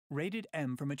Rated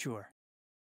M for mature.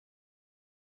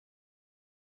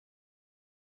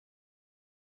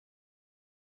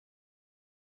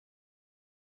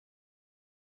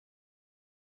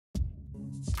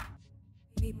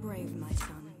 Be brave, my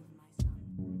son.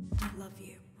 I love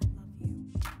you.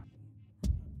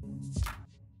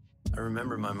 I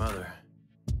remember my mother.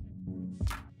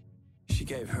 She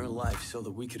gave her life so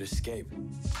that we could escape.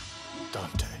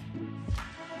 Dante.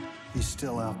 He's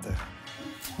still out there.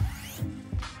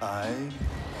 I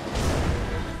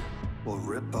will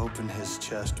rip open his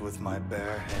chest with my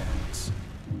bare hands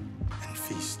and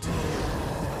feast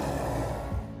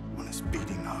on his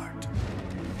beating heart.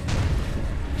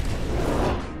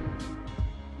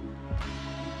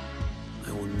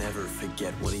 I will never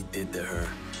forget what he did to her.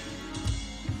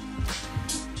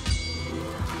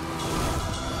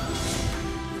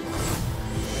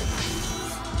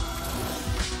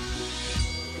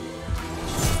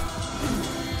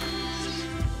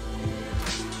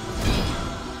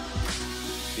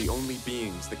 The only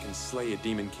beings that can slay a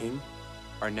demon king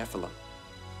are Nephilim,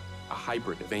 a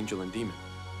hybrid of angel and demon.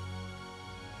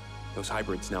 Those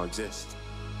hybrids now exist,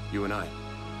 you and I.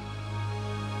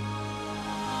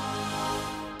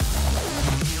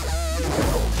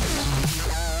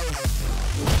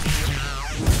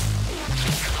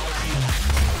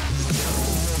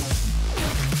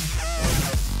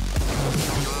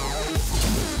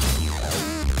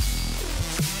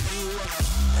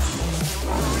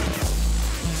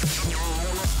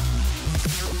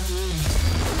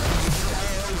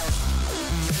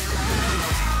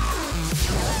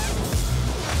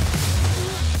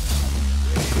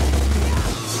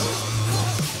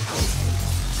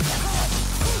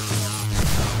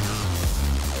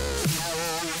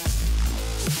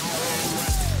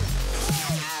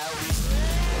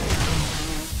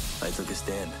 I took a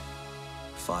stand,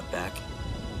 fought back.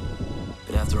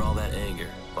 And after all that anger,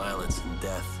 violence, and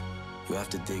death, you have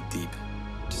to dig deep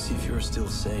to see if you're still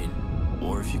sane,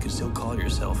 or if you can still call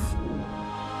yourself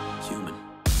human.